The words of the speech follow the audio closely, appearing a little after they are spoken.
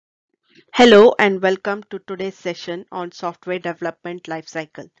Hello and welcome to today's session on Software Development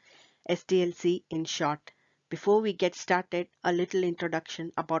Lifecycle, SDLC in short. Before we get started, a little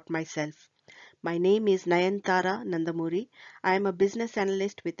introduction about myself. My name is Nayantara Nandamuri. I am a business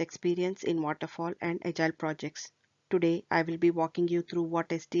analyst with experience in waterfall and agile projects. Today, I will be walking you through what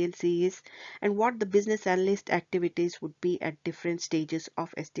SDLC is and what the business analyst activities would be at different stages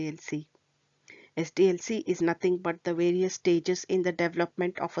of SDLC. SDLC is nothing but the various stages in the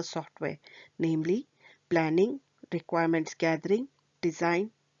development of a software, namely planning, requirements gathering,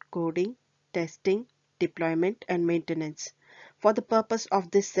 design, coding, testing, deployment, and maintenance. For the purpose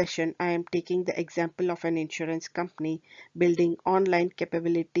of this session, I am taking the example of an insurance company building online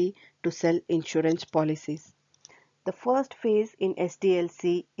capability to sell insurance policies. The first phase in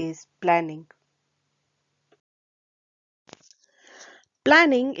SDLC is planning.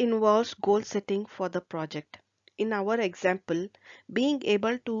 Planning involves goal setting for the project. In our example, being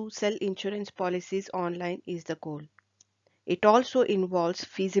able to sell insurance policies online is the goal. It also involves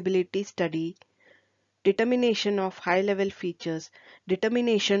feasibility study, determination of high-level features,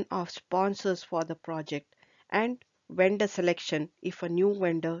 determination of sponsors for the project, and vendor selection if a new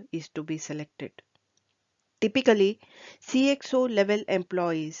vendor is to be selected. Typically, CXO level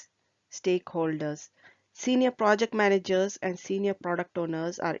employees, stakeholders, senior project managers, and senior product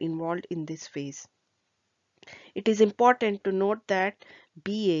owners are involved in this phase. It is important to note that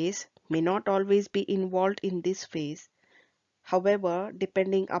BAs may not always be involved in this phase. However,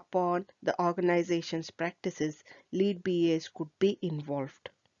 depending upon the organization's practices, lead BAs could be involved.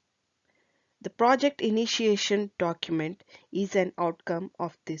 The project initiation document is an outcome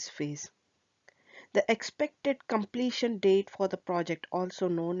of this phase. The expected completion date for the project, also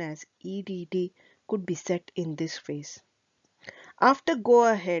known as EDD, could be set in this phase. After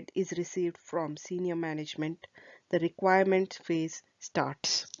go-ahead is received from senior management, the requirements phase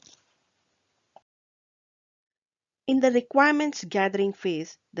starts. In the requirements gathering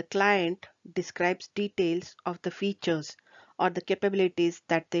phase, the client describes details of the features or the capabilities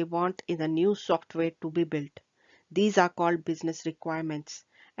that they want in the new software to be built. These are called business requirements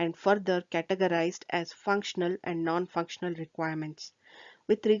and further categorized as functional and non-functional requirements.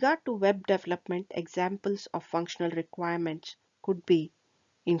 With regard to web development, examples of functional requirements could be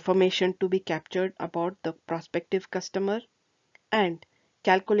information to be captured about the prospective customer and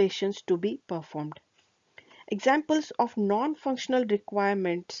calculations to be performed. Examples of non-functional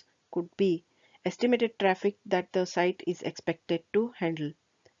requirements could be estimated traffic that the site is expected to handle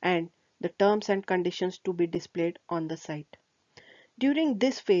and the terms and conditions to be displayed on the site. During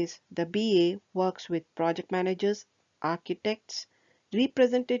this phase, the BA works with project managers, architects,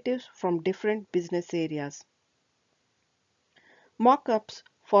 representatives from different business areas. Mock-ups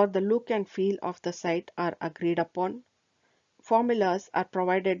for the look and feel of the site are agreed upon. Formulas are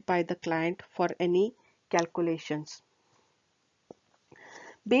provided by the client for any calculations.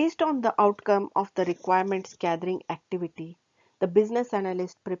 Based on the outcome of the requirements gathering activity, the business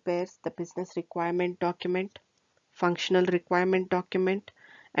analyst prepares the business requirement document, functional requirement document,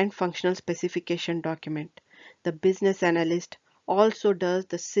 and functional specification document. The business analyst also does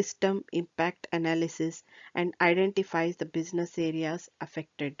the system impact analysis and identifies the business areas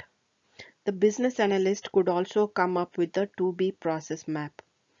affected. The business analyst could also come up with a to-be process map.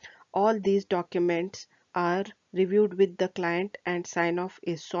 All these documents are reviewed with the client and sign-off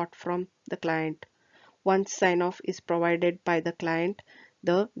is sought from the client. Once sign-off is provided by the client,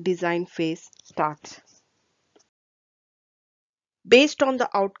 the design phase starts. Based on the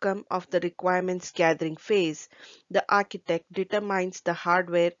outcome of the requirements gathering phase, the architect determines the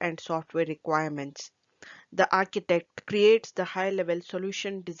hardware and software requirements. The architect creates the high-level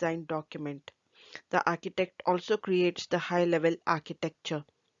solution design document. The architect also creates the high-level architecture.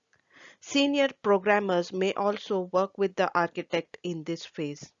 Senior programmers may also work with the architect in this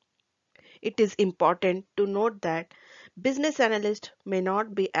phase. It is important to note that business analysts may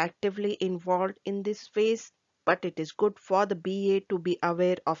not be actively involved in this phase, but it is good for the BA to be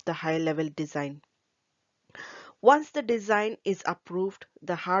aware of the high-level design. Once the design is approved,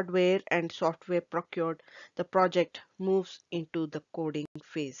 the hardware and software procured, the project moves into the coding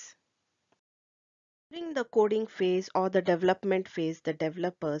phase. During the coding phase or the development phase, the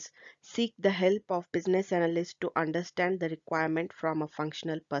developers seek the help of business analysts to understand the requirement from a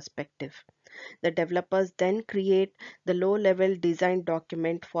functional perspective. The developers then create the low-level design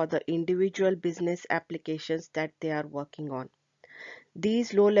document for the individual business applications that they are working on.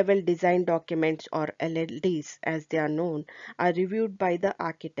 These low-level design documents, or LLDs as they are known, are reviewed by the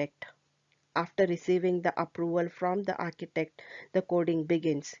architect. After receiving the approval from the architect, the coding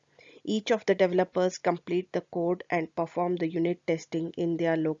begins. Each of the developers complete the code and perform the unit testing in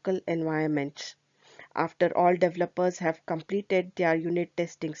their local environments. After all developers have completed their unit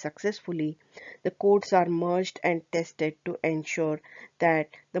testing successfully, the codes are merged and tested to ensure that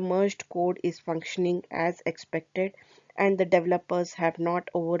the merged code is functioning as expected and the developers have not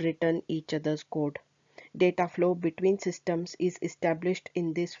overwritten each other's code. Data flow between systems is established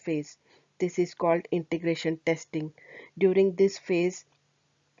in this phase. This is called integration testing. During this phase,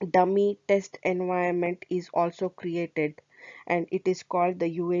 dummy test environment is also created and it is called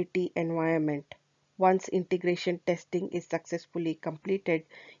the UAT environment. Once integration testing is successfully completed,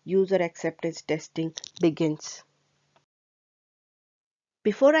 user acceptance testing begins.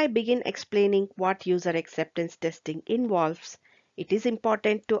 Before I begin explaining what user acceptance testing involves, it is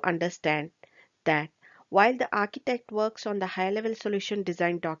important to understand that while the architect works on the high-level solution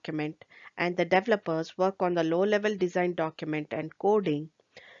design document and the developers work on the low-level design document and coding,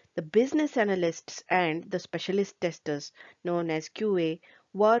 the business analysts and the specialist testers, known as QA,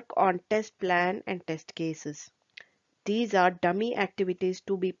 work on test plan and test cases. These are dummy activities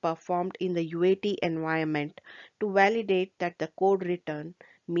to be performed in the UAT environment to validate that the code written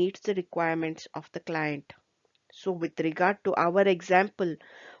meets the requirements of the client. So with regard to our example,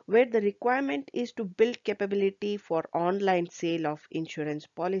 where the requirement is to build capability for online sale of insurance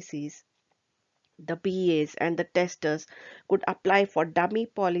policies, the BAs and the testers could apply for dummy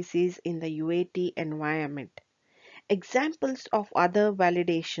policies in the UAT environment. Examples of other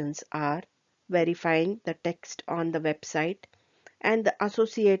validations are verifying the text on the website and the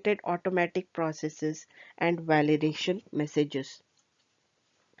associated automatic processes and validation messages.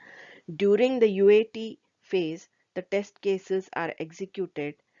 During the UAT phase, the test cases are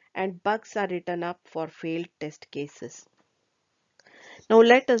executed and bugs are written up for failed test cases. Now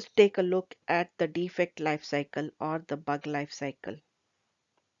let us take a look at the defect lifecycle or the bug lifecycle.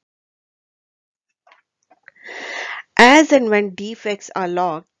 As and when defects are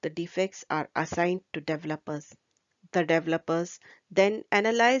logged, the defects are assigned to developers. The developers then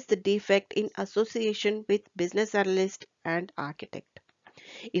analyze the defect in association with business analyst and architect.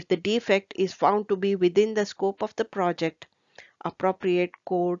 If the defect is found to be within the scope of the project, appropriate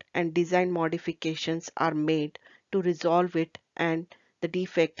code and design modifications are made to resolve it and the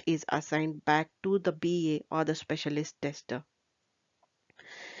defect is assigned back to the BA or the specialist tester.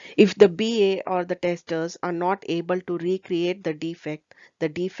 If the BA or the testers are not able to recreate the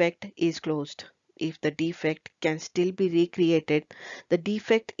defect is closed. If the defect can still be recreated, the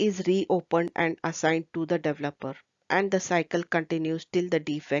defect is reopened and assigned to the developer, and the cycle continues till the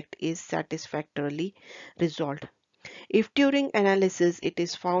defect is satisfactorily resolved. If during analysis it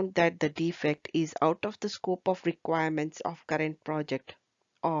is found that the defect is out of the scope of requirements of current project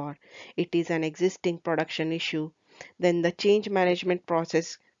or it is an existing production issue, then the change management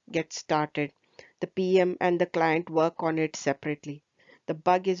process gets started. The PM and the client work on it separately. The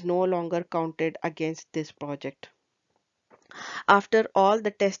bug is no longer counted against this project. After all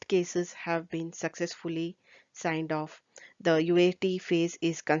the test cases have been successfully signed off, the UAT phase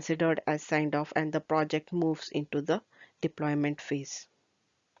is considered as signed off and the project moves into the deployment phase.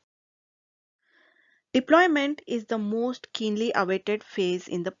 Deployment is the most keenly awaited phase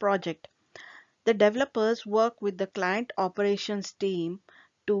in the project. The developers work with the client operations team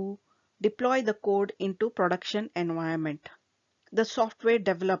to deploy the code into production environment. The software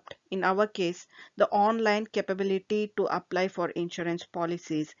developed, in our case, the online capability to apply for insurance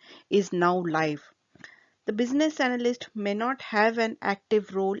policies, is now live. The business analyst may not have an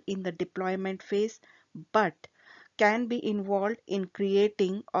active role in the deployment phase, but can be involved in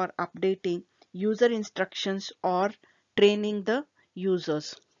creating or updating user instructions or training the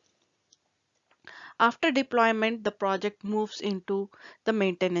users. After deployment, the project moves into the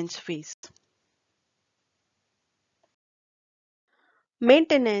maintenance phase.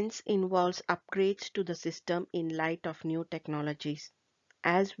 Maintenance involves upgrades to the system in light of new technologies.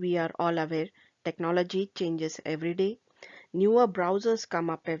 As we are all aware, technology changes every day. Newer browsers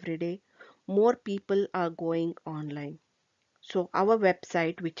come up every day. More people are going online. So our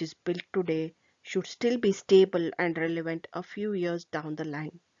website, which is built today, should still be stable and relevant a few years down the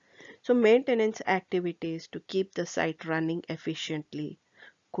line. So maintenance activities to keep the site running efficiently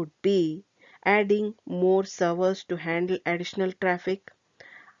could be adding more servers to handle additional traffic,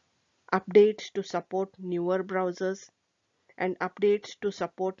 updates to support newer browsers, and updates to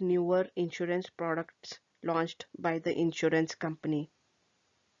support newer insurance products launched by the insurance company.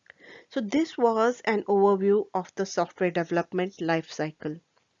 So this was an overview of the software development lifecycle.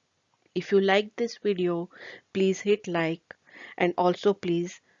 If you like this video, please hit like and also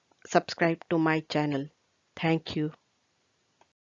please subscribe to my channel. Thank you.